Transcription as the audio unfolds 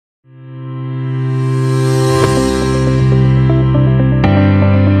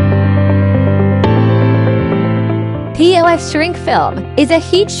POF Shrink Film is a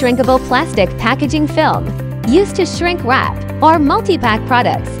heat-shrinkable plastic packaging film used to shrink wrap or multi-pack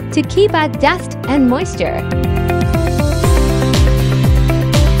products to keep out dust and moisture.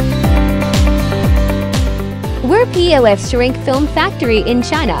 We're POF Shrink Film Factory in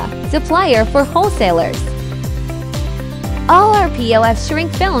China, supplier for wholesalers. All our POF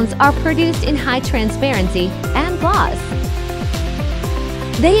Shrink Films are produced in high transparency and gloss.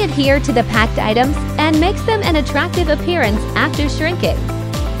 They adhere to the packed items and makes them an attractive appearance after shrinking.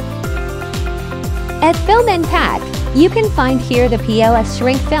 At Film and Pack, you can find here the POF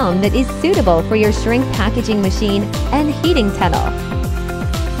Shrink Film that is suitable for your shrink packaging machine and heating tunnel.